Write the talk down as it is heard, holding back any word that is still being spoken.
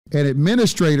An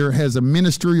administrator has a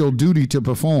ministerial duty to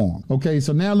perform. Okay,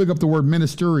 so now look up the word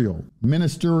ministerial.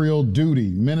 Ministerial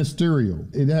duty, ministerial.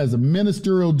 It has a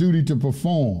ministerial duty to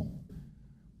perform.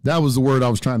 That was the word I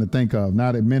was trying to think of,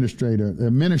 not administrator. The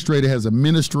administrator has a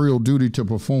ministerial duty to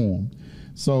perform.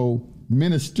 So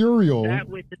ministerial. That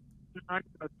which is under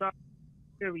authority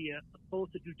area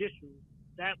opposed to judicial,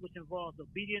 that which involves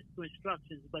obedience to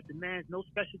instructions but demands no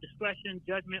special discretion,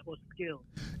 judgment, or skill.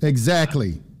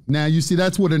 Exactly. Now you see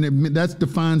that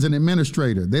defines an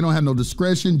administrator. They don't have no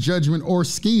discretion, judgment, or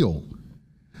skill.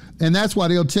 And that's why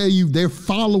they'll tell you they're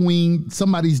following,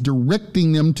 somebody's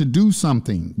directing them to do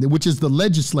something, which is the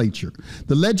legislature.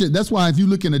 That's why if you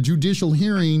look in a judicial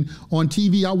hearing on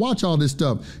TV, I watch all this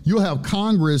stuff. You'll have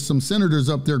Congress, some senators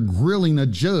up there grilling a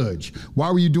judge. Why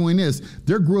were you doing this?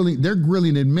 They're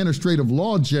grilling administrative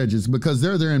law judges because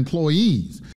they're their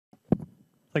employees.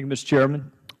 Thank you, Mr.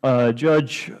 Chairman.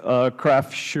 Judge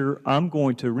Craftsher, I'm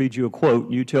going to read you a quote,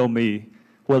 and you tell me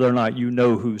whether or not you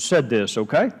know who said this,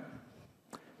 okay?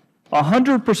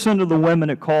 100% of the women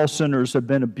at call centers have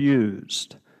been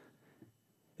abused.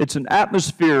 It's an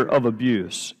atmosphere of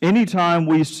abuse. Anytime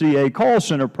we see a call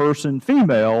center person,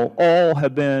 female, all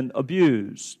have been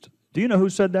abused. Do you know who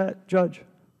said that, Judge?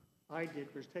 I did.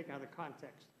 It was taken out of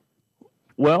context.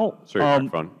 Well, sir,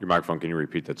 your microphone, can you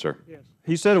repeat that, sir? Yes.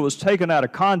 He said it was taken out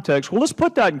of context. Well, let's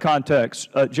put that in context.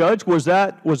 Judge,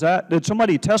 did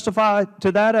somebody testify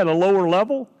to that at a lower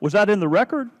level? Was that in the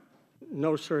record?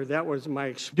 No, sir, that was my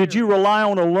experience. Did you rely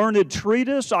on a learned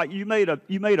treatise? You made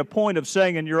a point of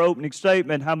saying in your opening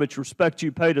statement how much respect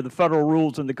you pay to the federal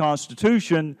rules and the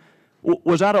Constitution.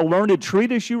 Was that a learned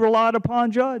treatise you relied upon,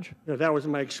 Judge? No, that was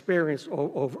my experience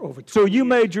over 20 years. So you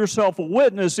made yourself a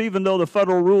witness even though the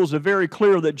federal rules are very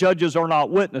clear that judges are not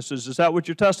witnesses. Is that what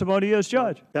your testimony is,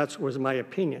 Judge? That was my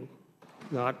opinion,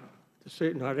 not others.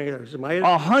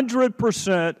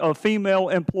 100% of female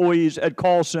employees at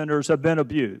call centers have been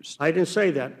abused. I didn't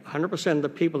say that. 100% of the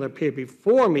people that appeared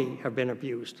before me have been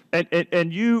abused.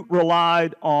 And you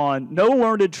relied on no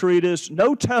learned treatise,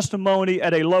 no testimony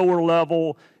at a lower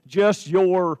level, just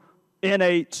your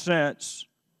innate sense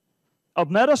of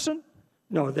medicine?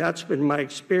 No, that's been my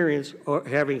experience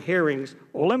having hearings.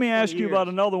 Well, let me ask you about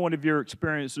another one of your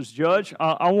experiences, Judge.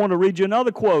 I want to read you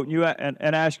another quote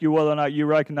and ask you whether or not you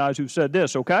recognize who said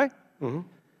this, okay? Mm-hmm.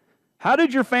 How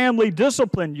did your family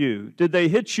discipline you? Did they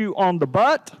hit you on the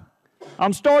butt?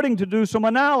 I'm starting to do some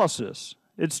analysis.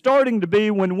 It's starting to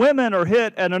be when women are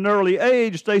hit at an early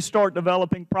age, they start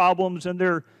developing problems in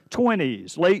their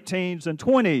 20s, late teens and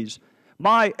 20s.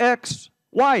 My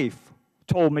ex-wife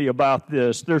told me about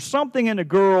this. There's something in a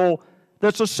girl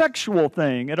that's a sexual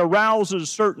thing. It arouses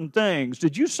certain things.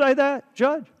 Did you say that,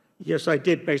 Judge? Yes, I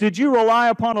did. Did you rely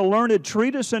upon a learned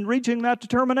treatise in reaching that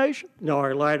determination? No, I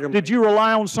relied on... Did you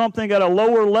rely on something at a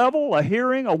lower level, a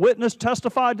hearing, a witness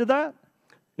testified to that?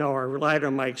 No, I relied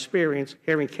on my experience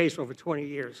hearing case over 20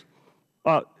 years.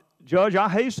 Judge, I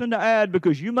hasten to add,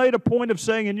 because you made a point of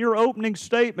saying in your opening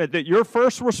statement that your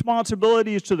first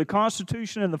responsibility is to the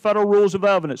Constitution and the federal rules of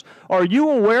evidence. Are you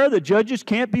aware that judges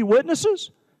can't be witnesses?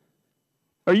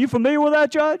 Are you familiar with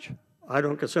that, Judge? I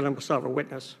don't consider myself a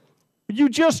witness. You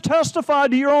just testified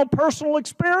to your own personal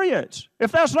experience.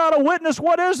 If that's not a witness,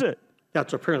 what is it?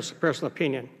 That's a personal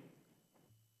opinion.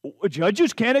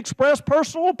 Judges can't express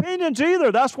personal opinions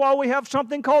either. That's why we have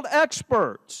something called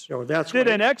experts. So Did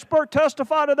an expert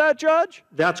testify to that, Judge?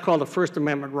 That's called a First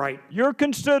Amendment right. You're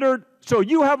considered, so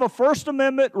you have a First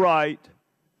Amendment right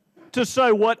to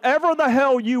say whatever the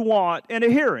hell you want in a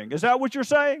hearing. Is that what you're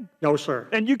saying? No, sir.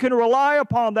 And you can rely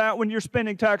upon that when you're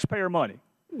spending taxpayer money?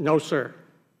 No, sir.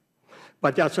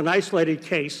 But that's an isolated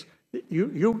case.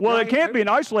 Well, it can't be an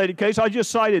isolated case. I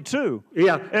just cited two.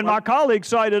 Yeah. And my colleague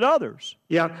cited others.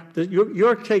 Yeah.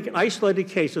 You're taking isolated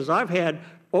cases. I've had...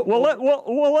 Well,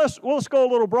 let's go a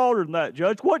little broader than that,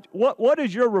 Judge. What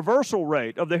is your reversal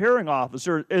rate of the hearing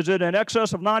officer? Is it in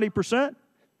excess of 90%?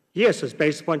 Yes, it's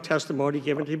based upon testimony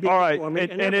given to me. All right,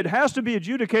 and it has to be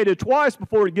adjudicated twice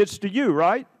before it gets to you,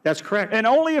 right? That's correct. And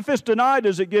only if it's denied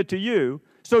does it get to you.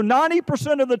 So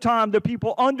 90% of the time, the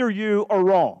people under you are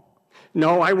wrong.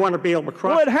 No, I want to be able to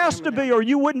cross. Well, it has to be, or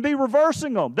you wouldn't be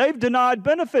reversing them. They've denied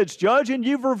benefits, Judge, and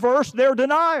you've reversed their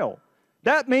denial.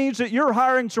 That means that you're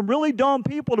hiring some really dumb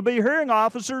people to be hearing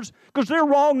officers because they're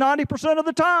wrong 90% of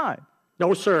the time.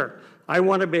 No, sir. I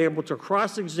want to be able to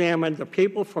cross-examine the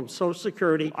people from Social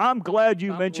Security. I'm glad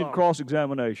you mentioned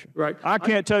cross-examination. Right. I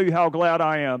can't tell you how glad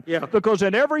I am. Yeah. Because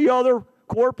in every other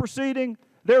court proceeding,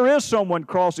 there is someone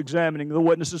cross-examining the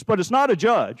witnesses, but it's not a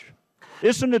judge.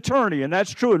 It's an attorney, and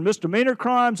that's true in misdemeanor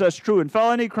crimes, that's true in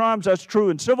felony crimes, that's true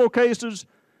in civil cases.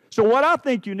 So what I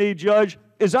think you need, Judge,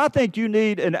 is I think you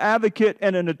need an advocate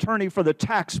and an attorney for the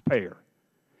taxpayer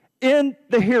in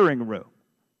the hearing room.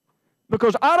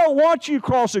 Because I don't want you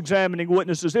cross-examining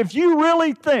witnesses. If you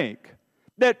really think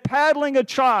that paddling a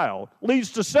child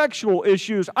leads to sexual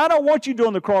issues, I don't want you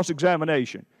doing the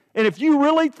cross-examination. And if you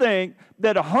really think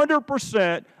that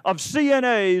 100% of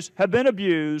CNAs have been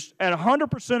abused and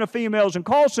 100% of females in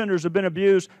call centers have been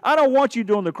abused, I don't want you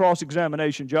doing the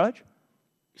cross-examination, Judge.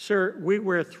 Sir, we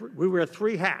wear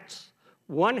three hats.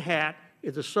 One hat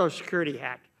is the Social Security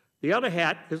hat. The other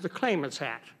hat is the claimant's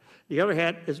hat. The other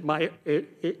hat is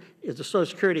is the Social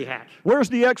Security hat. Where's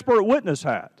the expert witness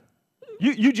hat?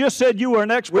 You just said you were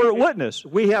an expert witness.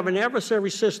 We have an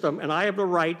adversary system, and I have the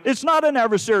right. It's not an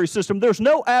adversary system. There's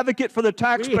no advocate for the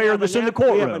taxpayer that's in the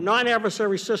courtroom. We have a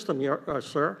non-adversary system,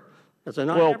 sir. It's a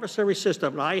non-adversary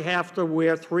system, and I have to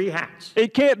wear three hats.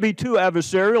 It can't be too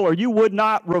adversarial, or you would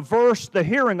not reverse the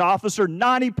hearing officer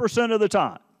 90% of the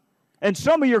time. And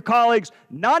some of your colleagues,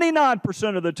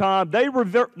 99% of the time, they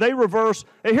reverse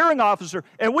a hearing officer.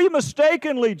 And we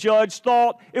mistakenly, Judge,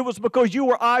 thought it was because you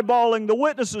were eyeballing the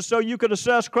witnesses so you could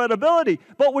assess credibility.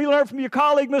 But we learned from your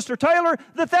colleague, Mr. Taylor,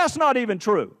 that that's not even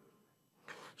true.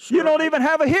 Sir, you don't even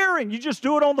have a hearing. You just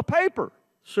do it on the paper.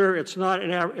 Sir, it's not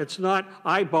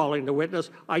eyeballing the witness.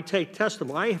 I take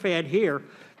testimony. I have had here,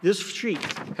 this sheet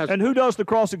has... And who does the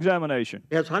cross-examination?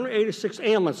 It has 186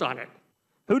 ailments on it.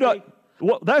 Who does...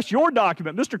 Well, that's your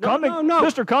document. Mr. Cummings,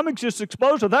 Mr. Cummings just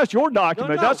exposed it. That's your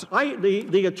document.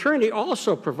 The attorney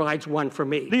also provides one for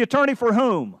me. The attorney for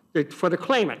whom? For the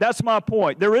claimant. That's my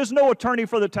point. There is no attorney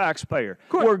for the taxpayer.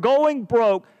 Good. We're going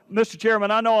broke. Mr. Chairman,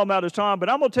 I know I'm out of time, but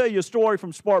I'm going to tell you a story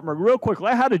from Spartanburg real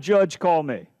quickly. I had a judge call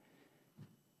me.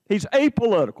 He's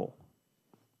apolitical.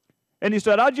 And he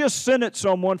said, I just sentenced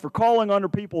someone for calling under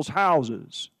people's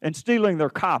houses and stealing their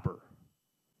copper.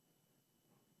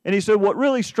 And he said, what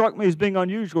really struck me as being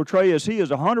unusual, Trey, is he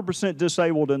is 100%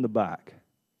 disabled in the back. I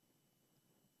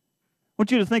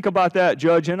want you to think about that,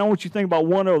 Judge, and I want you to think about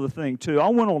one other thing, too. I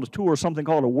went on a tour of something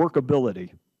called a workability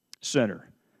center,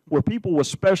 where people with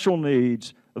special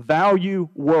needs value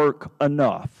work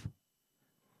enough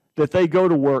that they go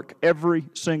to work every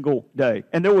single day.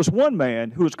 And there was one man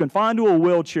who was confined to a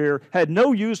wheelchair, had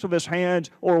no use of his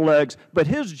hands or legs, but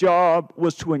his job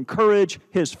was to encourage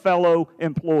his fellow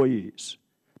employees.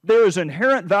 There is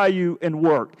inherent value in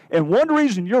work. And one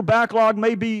reason your backlog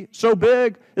may be so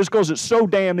big is because it's so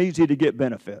damn easy to get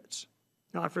benefits.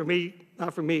 Not for me.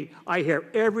 Not for me. I hear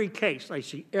every case. I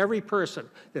see every person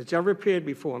that's ever appeared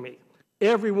before me.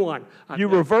 Everyone. You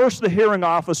reverse the hearing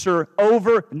officer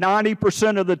over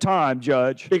 90% of the time,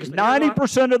 Judge.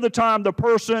 90% of the time, the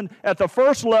person at the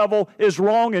first level is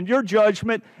wrong in your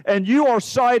judgment, and you are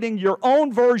citing your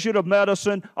own version of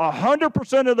medicine.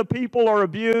 100% of the people are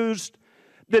abused.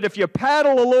 That if you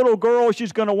paddle a little girl,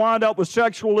 she's going to wind up with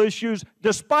sexual issues,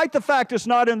 despite the fact it's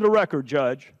not in the record,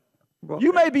 Judge. Well,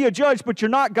 you may be a judge, but you're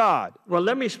not God. Well,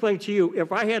 let me explain to you.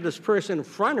 If I had this person in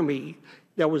front of me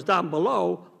that was down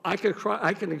below, I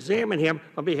can examine him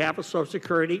on behalf of Social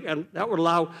Security, and that would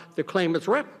allow the claimant's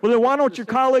rep. Well, then why don't your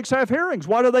colleagues have hearings?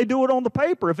 Why do they do it on the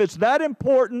paper? If it's that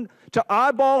important to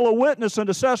eyeball a witness and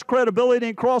assess credibility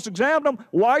and cross-examine them,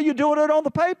 why are you doing it on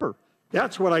the paper?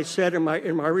 That's what I said in my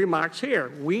remarks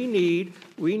here. We need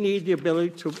the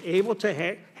ability to be able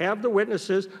to have the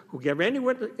witnesses who give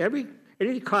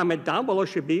any comment down below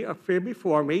should be appear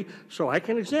before me, so I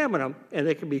can examine them, and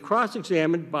they can be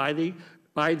cross-examined by the.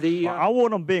 I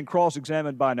want them being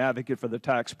cross-examined by an advocate for the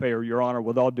taxpayer, Your Honor,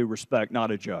 with all due respect,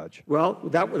 not a judge. Well,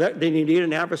 they need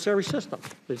an adversary system,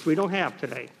 which we don't have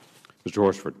today. Mr.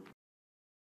 Horsford.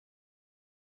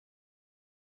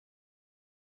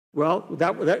 Well,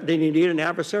 they need an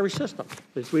adversary system,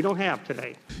 which we don't have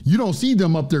today. You don't see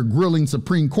them up there grilling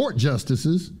Supreme Court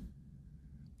justices.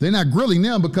 They're not grilling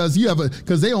them because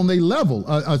they're on their level.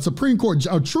 A Supreme Court,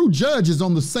 a true judge is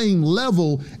on the same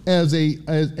level as a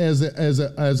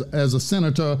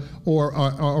senator or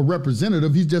a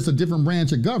representative. He's just a different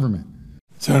branch of government.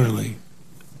 Certainly.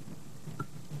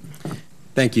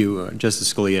 Thank you,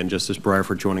 Justice Scalia and Justice Breyer,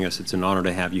 for joining us. It's an honor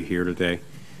to have you here today.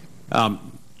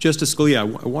 Justice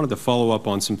Scalia, I wanted to follow up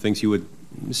on some things you had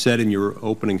said in your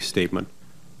opening statement,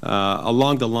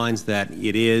 along the lines that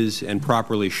it is and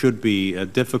properly should be a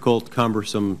difficult,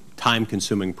 cumbersome,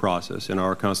 time-consuming process in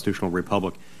our constitutional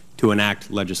republic to enact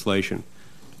legislation.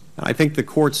 I think the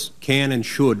courts can and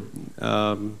should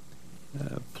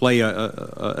play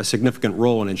a significant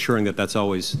role in ensuring that that's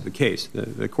always the case.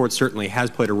 The court certainly has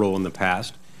played a role in the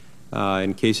past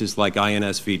in cases like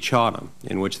INS v. Chatham,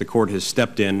 in which the court has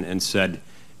stepped in and said,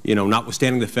 you know,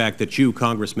 notwithstanding the fact that you,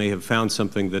 Congress, may have found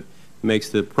something that makes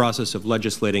the process of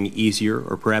legislating easier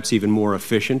or perhaps even more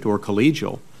efficient or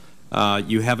collegial,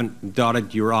 you haven't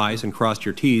dotted your I's and crossed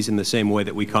your T's in the same way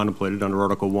that we contemplated under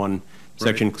Article 1,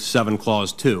 Section 7,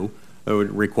 Clause 2,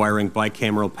 requiring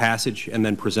bicameral passage and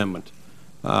then presentment.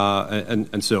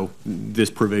 And so this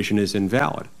provision is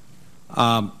invalid.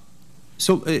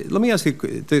 Let me ask you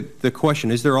the question,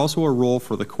 is there also a role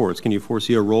for the courts? Can you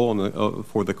foresee a role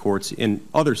for the courts in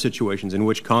other situations in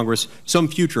which Congress, some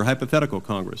future hypothetical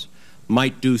Congress,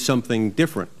 might do something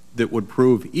different that would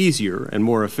prove easier and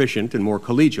more efficient and more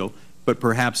collegial, but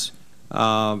perhaps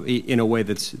in a way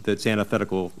that's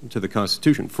antithetical to the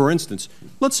Constitution? For instance,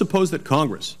 let's suppose that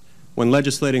Congress, when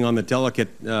legislating on the delicate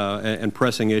and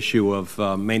pressing issue of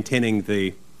maintaining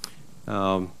the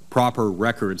proper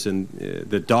records in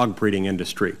the dog breeding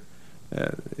industry.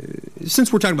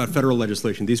 Since we're talking about federal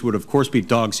legislation, these would of course be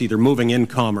dogs either moving in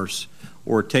commerce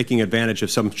or taking advantage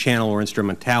of some channel or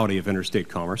instrumentality of interstate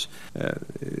commerce.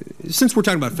 Since we're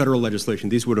talking about federal legislation,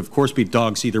 these would of course be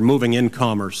dogs either moving in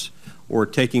commerce or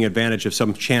taking advantage of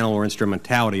some channel or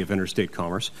instrumentality of interstate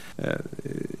commerce.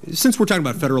 Since we're talking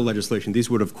about federal legislation, these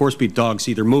would of course be dogs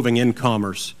either moving in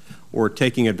commerce or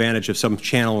taking advantage of some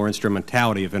channel or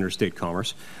instrumentality of interstate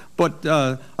commerce. But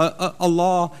a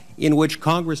law in which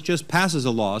Congress just passes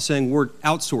a law saying we're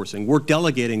outsourcing, we're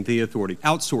delegating the authority,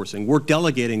 outsourcing, we're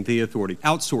delegating the authority,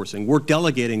 outsourcing, we're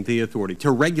delegating the authority to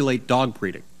regulate dog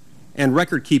breeding and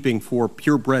record keeping for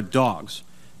purebred dogs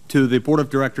to the Board of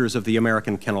Directors of the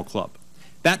American Kennel Club.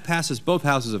 That passes both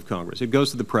houses of Congress. It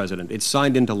goes to the President. It's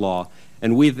signed into law,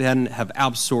 and we then have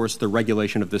outsourced the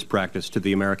regulation of this practice to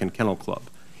the American Kennel Club.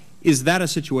 Is that a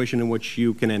situation in which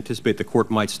you can anticipate the court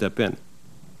might step in?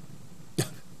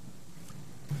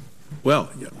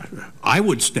 Well, I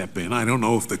would step in. I don't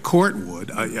know if the court would.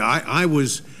 I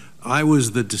was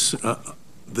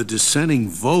the dissenting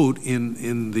vote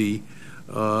in the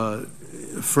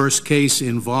first case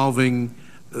involving.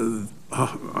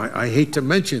 I hate to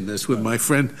mention this with my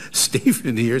friend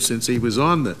Stephen here, since he was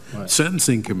on the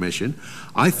Sentencing Commission.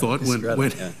 I thought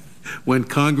when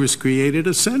Congress created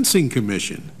a Sentencing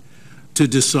Commission to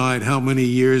decide how many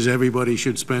years everybody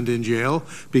should spend in jail,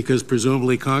 because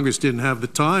presumably Congress didn't have the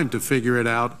time to figure it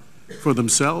out for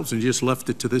themselves and just left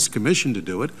it to this commission to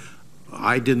do it.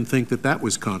 I didn't think that that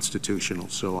was constitutional.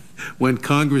 So when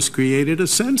Congress created a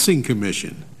Sentencing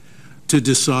Commission to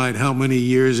decide how many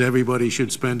years everybody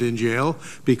should spend in jail,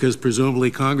 because presumably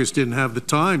Congress didn't have the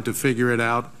time to figure it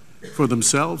out for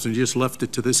themselves and just left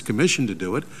it to this commission to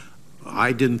do it,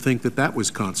 I didn't think that that was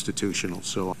constitutional.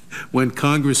 So when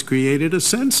Congress created a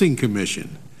Sentencing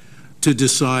Commission to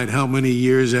decide how many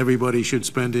years everybody should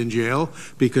spend in jail,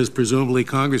 because presumably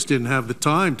Congress didn't have the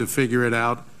time to figure it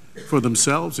out for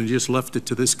themselves and just left it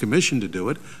to this commission to do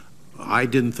it, I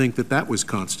didn't think that that was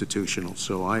constitutional.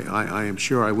 So I am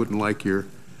sure I wouldn't like your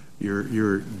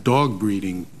dog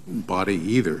breeding body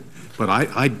either. But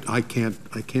I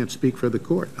can't speak for the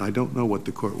court. I don't know what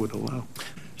the court would allow.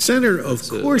 Senator, of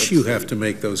course you have to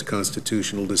make those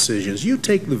constitutional decisions. You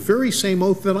take the very same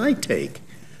oath that I take.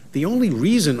 The only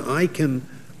reason I can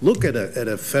look at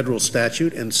a federal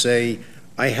statute and say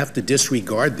I have to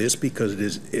disregard this because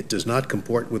it does not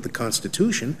comport with the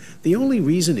Constitution, the only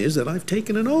reason is that I've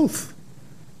taken an oath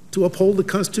to uphold the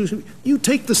Constitution. You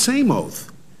take the same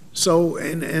oath. So,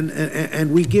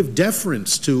 and we give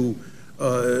deference to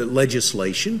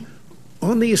legislation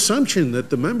on the assumption that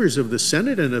the members of the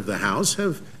Senate and of the House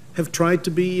have tried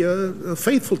to be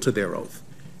faithful to their oath.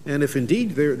 And if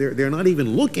indeed they're not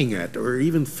even looking at or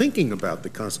even thinking about the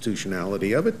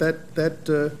constitutionality of it,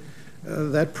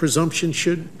 that presumption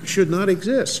should not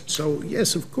exist. So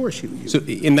yes, of course you. So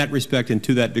in that respect and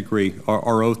to that degree,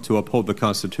 our oath to uphold the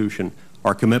Constitution,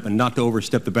 our commitment not to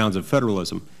overstep the bounds of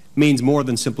federalism, means more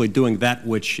than simply doing that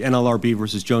which NLRB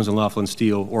versus Jones and Laughlin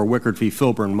Steel or Wickard v.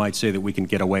 Filburn might say that we can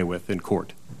get away with in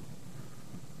court.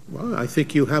 Well, I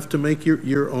think you have to make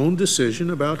your own decision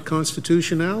about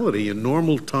constitutionality. In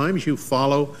normal times, you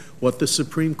follow what the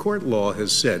Supreme Court law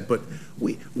has said. But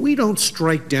we don't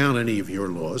strike down any of your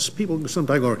laws. People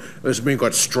sometimes go, the Supreme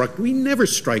Court struck. We never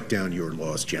strike down your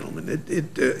laws, gentlemen.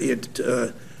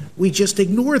 We just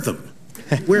ignore them.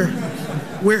 Where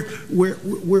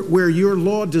your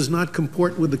law does not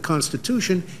comport with the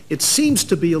Constitution, it seems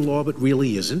to be a law but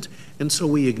really isn't, and so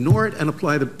we ignore it and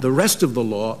apply the rest of the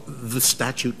law, the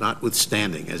statute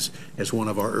notwithstanding, as one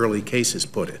of our early cases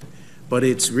put it. But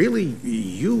it's really,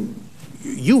 you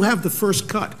have the first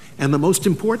cut and the most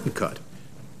important cut.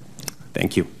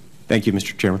 Thank you. Thank you,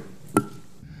 Mr. Chairman.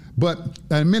 But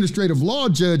an administrative law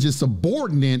judge is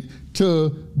subordinate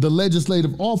to the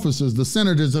legislative officers, the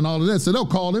senators and all of that. So they'll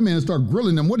call them in and start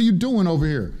grilling them. What are you doing over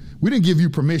here? We didn't give you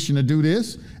permission to do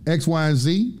this, X, Y, and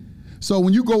Z. So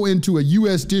when you go into a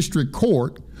U.S. district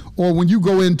court, or when you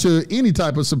go into any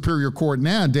type of superior court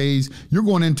nowadays, you're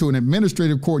going into an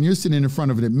administrative court and you're sitting in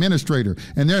front of an administrator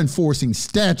and they're enforcing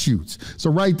statutes. So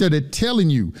right there, they're telling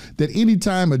you that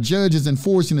anytime a judge is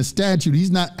enforcing a statute,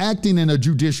 he's not acting in a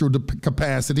judicial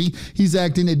capacity, he's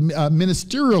acting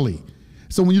ministerially.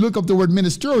 So when you look up the word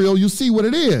ministerial, you'll see what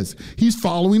it is. He's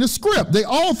following a script. They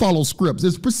all follow scripts.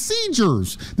 It's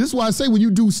procedures. This is why I say when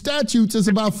you do statutes, it's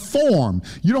about form.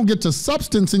 You don't get to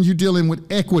substance and you're dealing with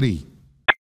equity.